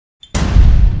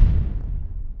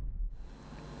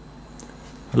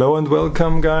Hello and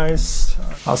welcome guys,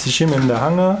 RCSchim in the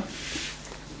Hangar.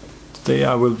 Today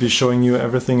I will be showing you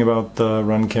everything about the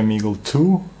Runcam Eagle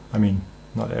 2. I mean,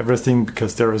 not everything,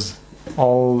 because there is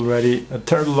already a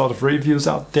terrible lot of reviews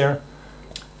out there.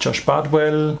 Josh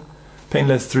Bardwell,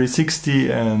 Painless360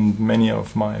 and many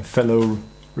of my fellow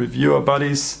reviewer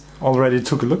buddies already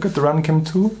took a look at the Runcam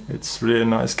 2. It's really a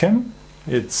nice cam.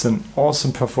 It's an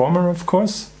awesome performer, of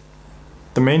course.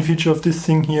 The main feature of this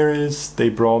thing here is they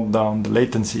brought down the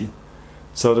latency.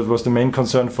 So that was the main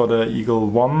concern for the Eagle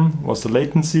 1, was the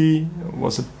latency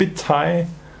was a bit high,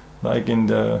 like in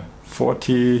the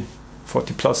 40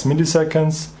 plus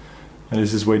milliseconds, and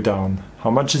this is way down.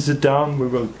 How much is it down? We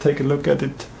will take a look at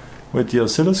it with the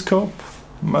oscilloscope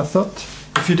method.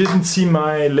 If you didn't see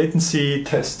my latency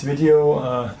test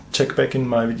video, check back in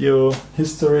my video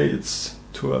history, it's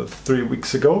 2 or 3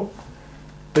 weeks ago.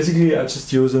 Basically, I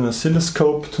just use an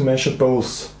oscilloscope to measure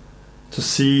both, to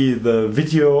see the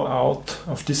video out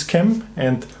of this cam,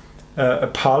 and a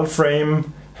PAL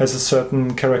frame has a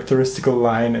certain characteristical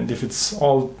line, and if it's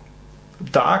all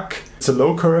dark it's a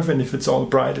low curve, and if it's all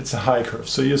bright it's a high curve.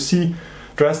 So you see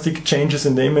drastic changes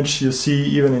in the image, you see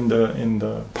even in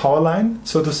the power line,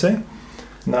 so to say.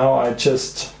 Now I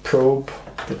just probe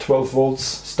the 12 volts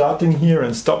starting here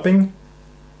and stopping,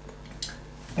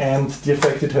 and the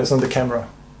effect it has on the camera.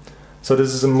 So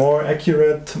this is a more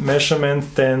accurate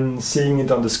measurement than seeing it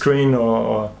on the screen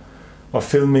or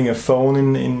filming a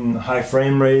phone in high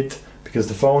frame rate, because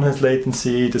the phone has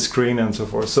latency, the screen and so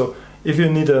forth. So if you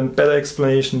need a better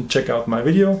explanation, check out my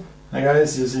video. Hi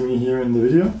guys, you see me here in the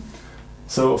video.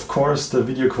 So of course the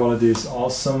video quality is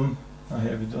awesome. I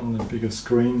have it on the bigger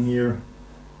screen here.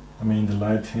 I mean, the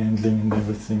light handling and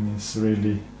everything is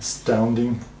really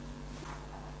astounding.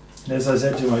 As I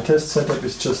said, my test setup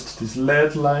is just this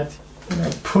LED light.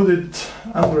 I put it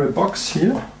under a box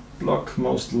here, block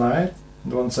most light,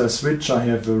 and once I switch I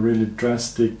have a really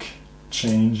drastic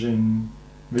change in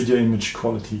video image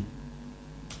quality.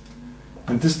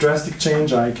 And this drastic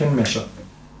change I can measure.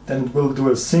 Then we'll do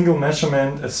a single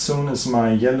measurement as soon as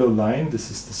my yellow line,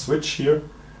 this is the switch here,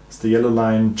 as the yellow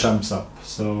line jumps up.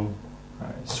 So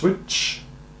I switch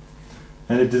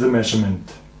and it did a measurement.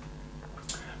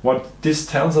 What this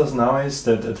tells us now is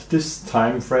that at this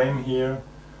time frame here,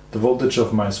 the voltage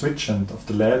of my switch and of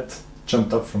the LED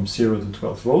jumped up from 0 to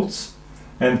 12 volts.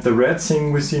 And the red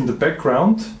thing we see in the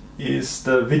background is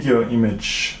the video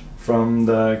image from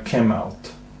the cam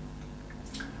out.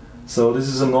 So this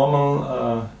is a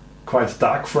normal, quite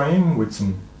dark frame with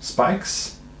some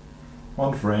spikes.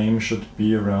 One frame should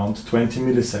be around 20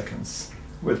 milliseconds.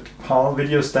 With PAL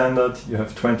video standard you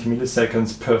have 20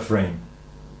 milliseconds per frame.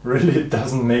 Really, it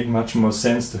doesn't make much more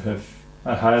sense to have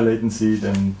a higher latency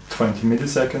than 20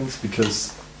 milliseconds,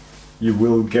 because you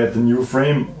will get a new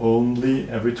frame only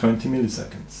every 20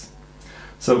 milliseconds.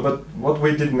 So, but what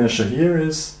we did measure here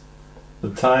is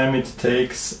the time it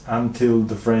takes until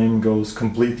the frame goes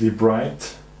completely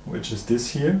bright, which is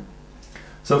this here.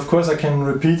 So of course I can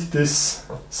repeat this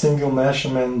single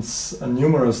measurements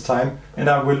numerous times, and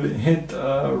I will hit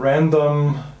a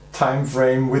random time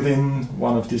frame within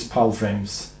one of these PAL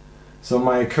frames. So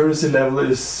my accuracy level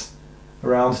is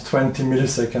around 20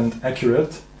 millisecond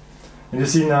accurate. And you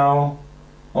see now,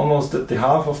 almost at the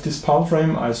half of this PAL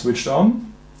frame I switched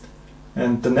on,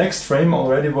 and the next frame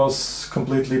already was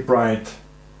completely bright.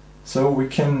 So we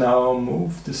can now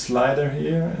move the slider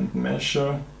here and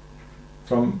measure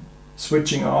from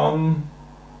switching on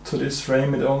to this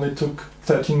frame. It only took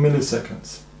 13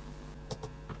 milliseconds.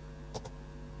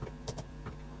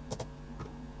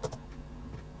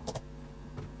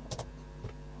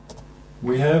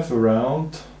 We have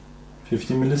around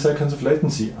 50 milliseconds of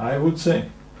latency, I would say.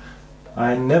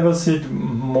 I never see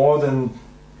more than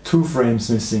 2 frames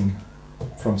missing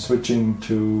from switching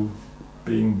to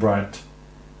being bright.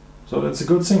 So that's a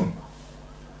good thing.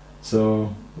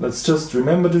 So let's just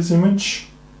remember this image,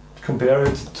 compare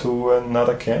it to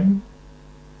another cam.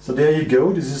 So there you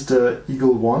go, this is the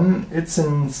Eagle 1. It's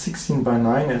in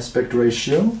 16:9 aspect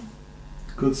ratio.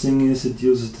 Good thing is it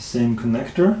uses the same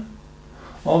connector.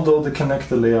 Although the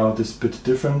connector layout is a bit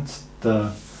different.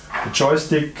 The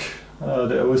joystick,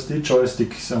 the OSD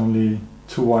joystick is only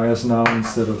 2 wires now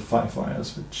instead of 5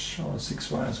 wires, or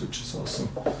 6 wires, which is awesome,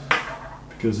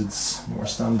 because it's more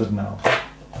standard now.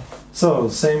 So,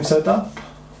 same setup.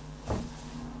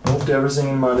 Moved everything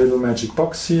in my little magic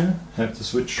box here. Have the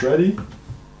switch ready.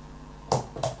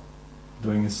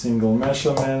 Doing a single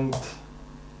measurement.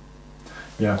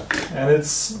 Yeah, and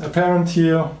it's apparent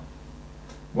here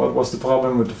what was the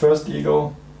problem with the first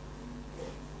Eagle.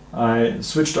 I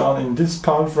switched on in this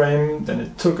PAL frame, then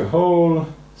it took a whole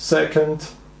second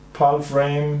PAL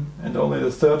frame, and only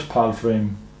the third PAL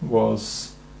frame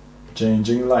was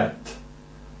changing light.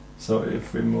 So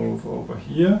if we move over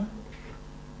here,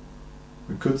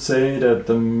 we could say that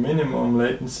the minimum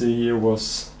latency here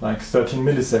was like 13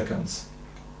 milliseconds.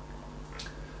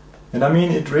 And I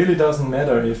mean, it really doesn't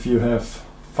matter if you have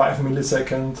 5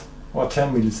 milliseconds or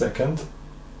 10 milliseconds,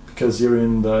 because you're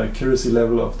in the accuracy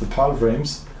level of the PAL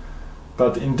frames.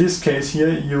 But in this case here,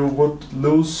 you would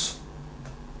lose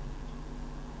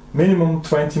minimum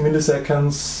 20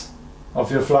 milliseconds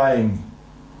of your flying.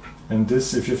 And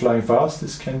this, if you're flying fast,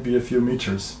 this can be a few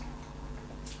meters.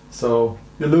 So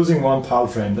you're losing one PAL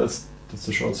frame. That's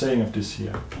the short saying of this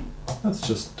here. Let's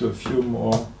just do a few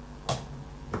more.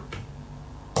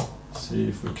 See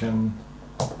if we can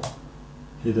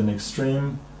hit an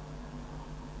extreme.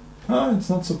 Oh, it's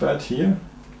not so bad here.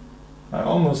 I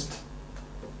almost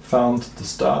found the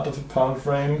start of a PAL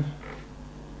frame,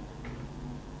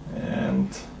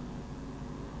 and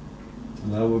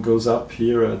the level goes up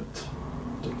here at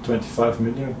the 25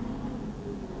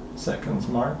 milliseconds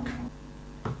mark.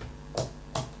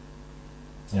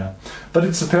 Yeah, but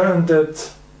it's apparent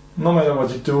that no matter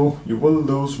what you do, you will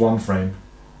lose one frame.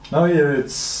 Now here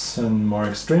it's a more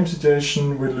extreme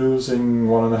situation, we're losing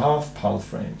 1.5 PAL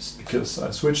frames, because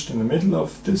I switched in the middle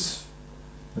of this,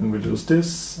 and we lose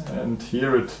this, and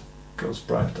here it goes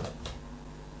brighter.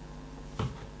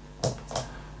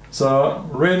 So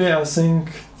really I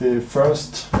think the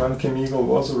first Runcam Eagle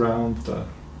was around the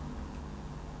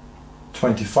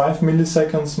 25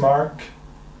 milliseconds mark,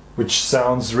 which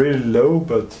sounds really low,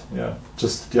 but yeah,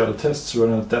 just the other tests were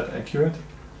not that accurate.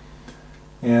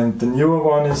 And the newer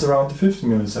one is around the 50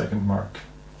 millisecond mark.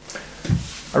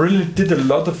 I really did a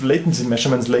lot of latency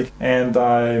measurements lately, and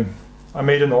I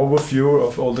made an overview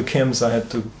of all the cams I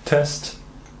had to test.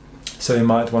 So you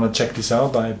might want to check this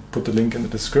out. I put the link in the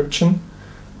description.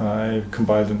 I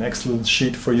compiled an Excel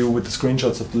sheet for you with the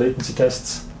screenshots of the latency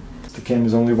tests. The cam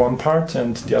is only one part,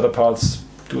 and the other parts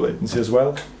do latency as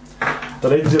well. The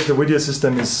latency of the video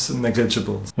system is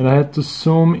negligible. And I had to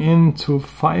zoom in to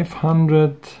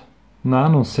 500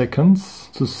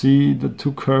 nanoseconds to see the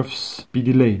two curves be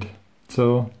delayed.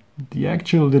 So the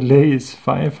actual delay is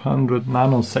 500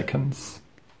 nanoseconds.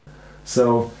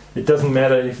 So it doesn't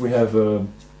matter if we have a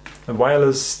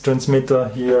wireless transmitter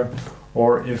here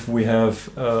or if we have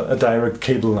a direct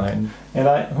cable line. And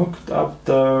I hooked up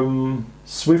the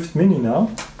Swift Mini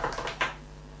now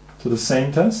to the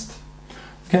same test.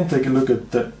 You can take a look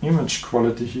at the image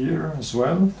quality here as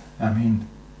well. I mean,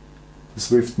 the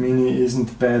Swift Mini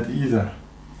isn't bad either.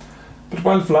 But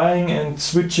while flying and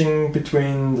switching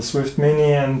between the Swift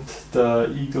Mini and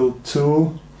the Eagle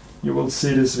 2, you will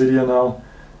see this video now,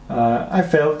 I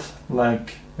felt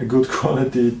like a good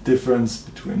quality difference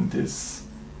between this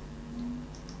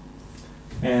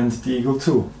and the Eagle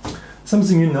 2.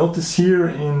 Something you notice here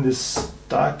in this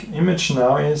dark image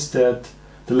now is that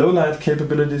the low light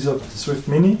capabilities of the Swift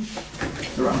Mini,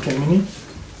 the Runcam Mini,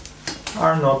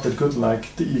 are not that good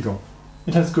like the Eagle.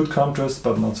 It has good contrast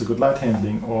but not so good light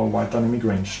handling or wide dynamic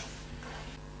range.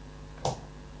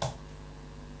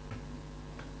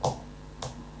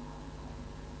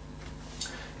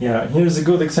 Yeah, here's a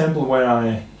good example where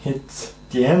I hit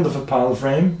the end of a PAL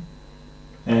frame,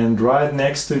 and right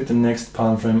next to it the next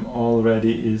PAL frame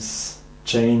already is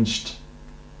changed.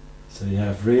 So you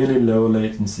have really low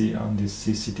latency on these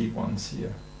CCD ones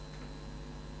here.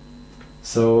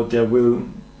 So there will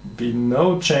be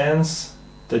no chance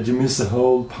that you miss a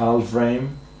whole PAL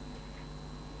frame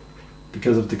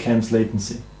because of the cam's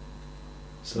latency.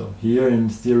 So here in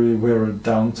theory we're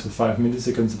down to 5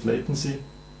 milliseconds of latency.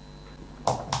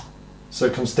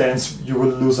 Circumstance, you will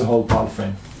lose a whole PAL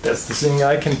frame. That's the thing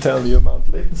I can tell you about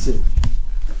latency.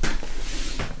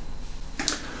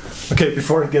 Okay,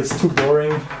 before it gets too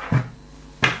boring,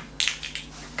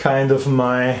 kind of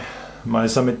my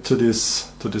summit to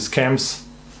this cams.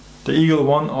 The Eagle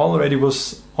 1 already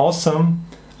was awesome.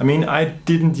 I mean, I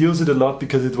didn't use it a lot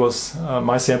because it was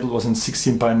my sample was in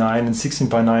 16:9, and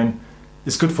 16:9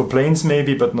 is good for planes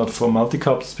maybe, but not for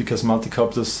multicopters, because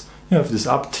multicopters, you have this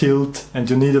up tilt and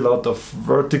you need a lot of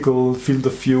vertical field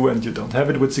of view, and you don't have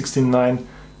it with 16:9.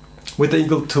 With the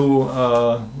Eagle 2,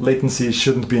 latency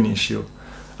shouldn't be an issue.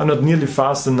 I'm not nearly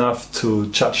fast enough to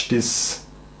judge this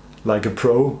like a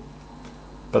pro,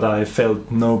 but I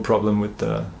felt no problem with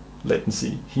the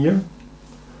latency here.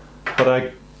 But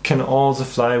I can also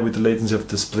fly with the latency of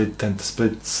the Split, and the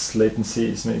Split's latency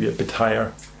is maybe a bit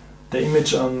higher. The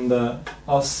image on the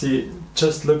Aussie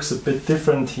just looks a bit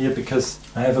different here because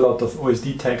I have a lot of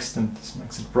OSD text and this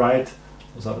makes it bright.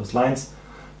 Those are those lines.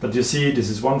 But you see, this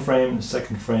is one frame, the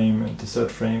second frame and the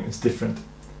third frame is different.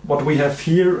 What we have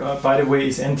here, by the way,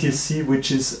 is NTSC,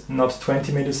 which is not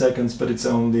 20 milliseconds, but it's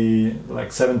only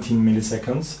like 17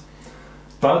 milliseconds.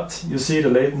 But you see, the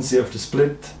latency of the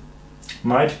split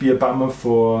might be a bummer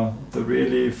for the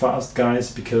really fast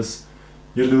guys, because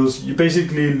you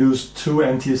basically lose 2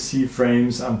 NTSC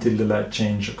frames until the light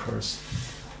change occurs.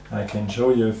 I can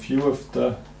show you a few of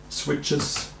the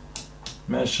switches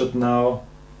measured now.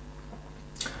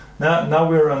 Now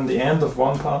we're on the end of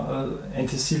one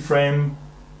NTSC frame.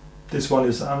 This one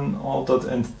is unaltered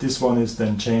and this one is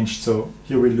then changed, so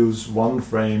here we lose 1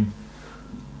 frame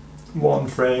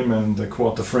and a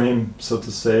quarter frame, so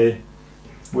to say,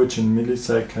 which in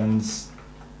milliseconds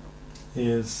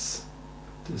is,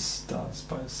 this starts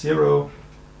by 0,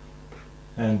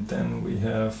 and then we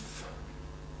have,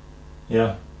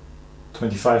 yeah,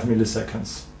 25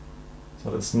 milliseconds.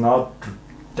 So that's not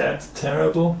that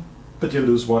terrible, but you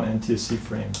lose 1 NTSC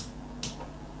frame.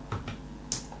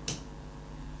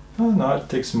 Oh, now it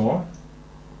takes more.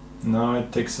 Now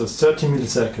it takes us 30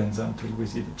 milliseconds until we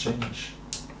see the change.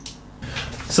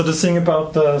 So the thing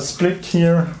about the split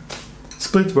here,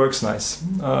 split works nice.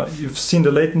 You've seen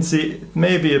the latency, it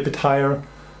may be a bit higher,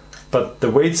 but the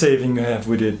weight saving you have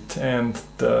with it and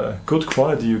the good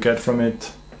quality you get from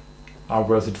it are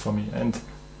worth it for me. And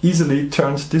easily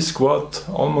turned this squad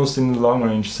almost in a long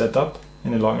range setup,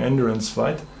 in a long endurance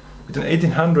flight. With an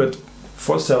 1800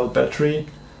 4-cell battery,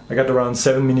 I got around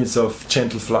 7 minutes of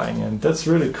gentle flying, and that's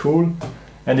really cool.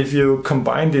 And if you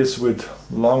combine this with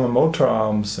longer motor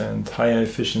arms and higher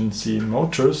efficiency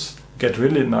motors, you get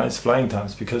really nice flying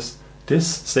times, because this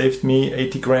saved me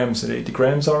 80 grams, and 80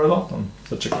 grams are a lot on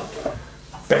such a...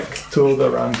 Back to the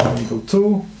Runcam Eagle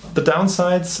 2. The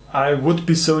downsides, I would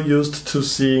be so used to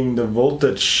seeing the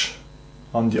voltage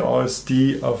on the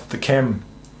OSD of the cam.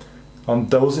 On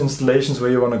those installations where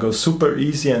you want to go super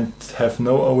easy and have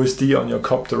no OSD on your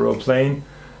copter or plane,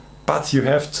 but you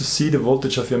have to see the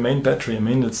voltage of your main battery. I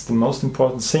mean, it's the most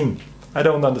important thing. I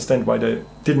don't understand why they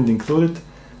didn't include it.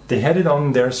 They had it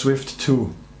on their Swift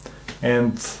 2,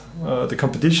 and the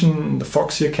competition, the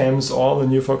Foxeer cams, all the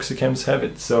new Foxeer cams have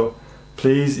it. So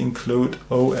please include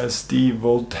OSD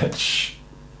voltage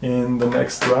in the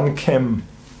next Runcam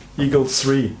Eagle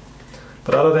 3.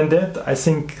 But other than that, I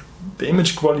think the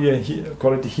image quality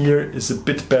here is a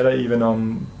bit better, even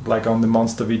on the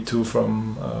Monster V2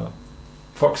 from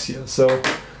Foxeer. So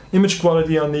image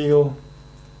quality on the Eagle,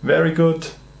 very good.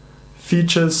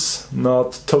 Features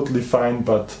not totally fine,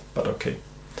 but okay.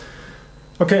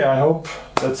 Okay, I hope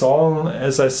that's all.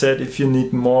 As I said, if you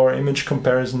need more image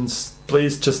comparisons,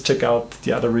 please just check out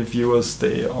the other reviewers.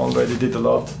 They already did a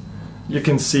lot. You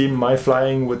can see my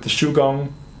flying with the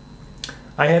Ljung.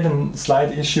 I had a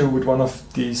slight issue with one of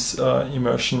these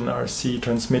immersion RC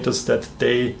transmitters, that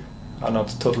they are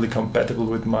not totally compatible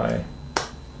with my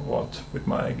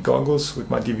goggles,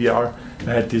 with my DVR.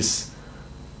 I had this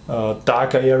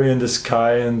darker area in the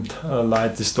sky and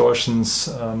light distortions.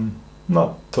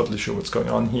 Not totally sure what's going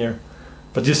on here,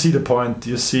 but you see the point.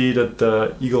 You see that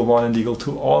the Eagle 1 and Eagle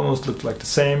 2 almost look like the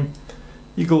same.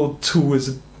 Eagle 2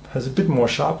 has a bit more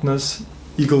sharpness.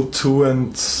 Eagle 2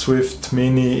 and Swift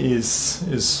Mini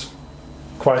is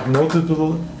quite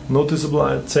noticeable,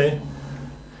 I'd say.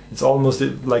 It's almost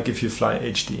like if you fly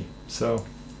HD. So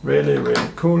really, really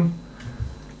cool.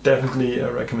 Definitely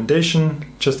a recommendation.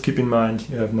 Just keep in mind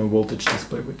you have no voltage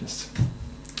display with this.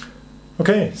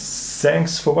 Okay,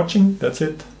 thanks for watching. That's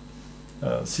it.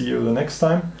 See you the next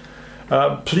time.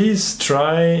 Please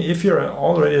try, if you're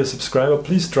already a subscriber,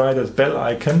 please try that bell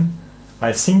icon.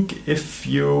 I think if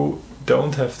you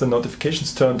don't have the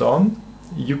notifications turned on,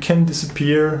 you can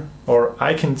disappear, or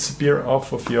I can disappear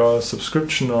off of your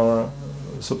subscription or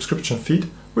subscription feed,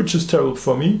 which is terrible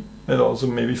for me and also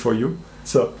maybe for you.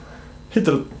 So hit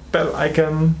the bell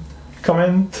icon,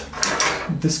 comment,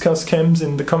 discuss cams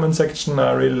in the comment section.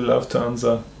 I really love to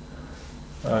answer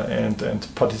and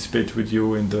participate with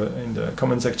you in the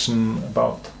comment section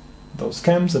about those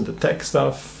cams and the tech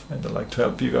stuff, and I like to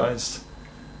help you guys.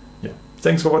 Yeah,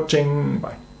 thanks for watching.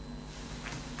 Bye.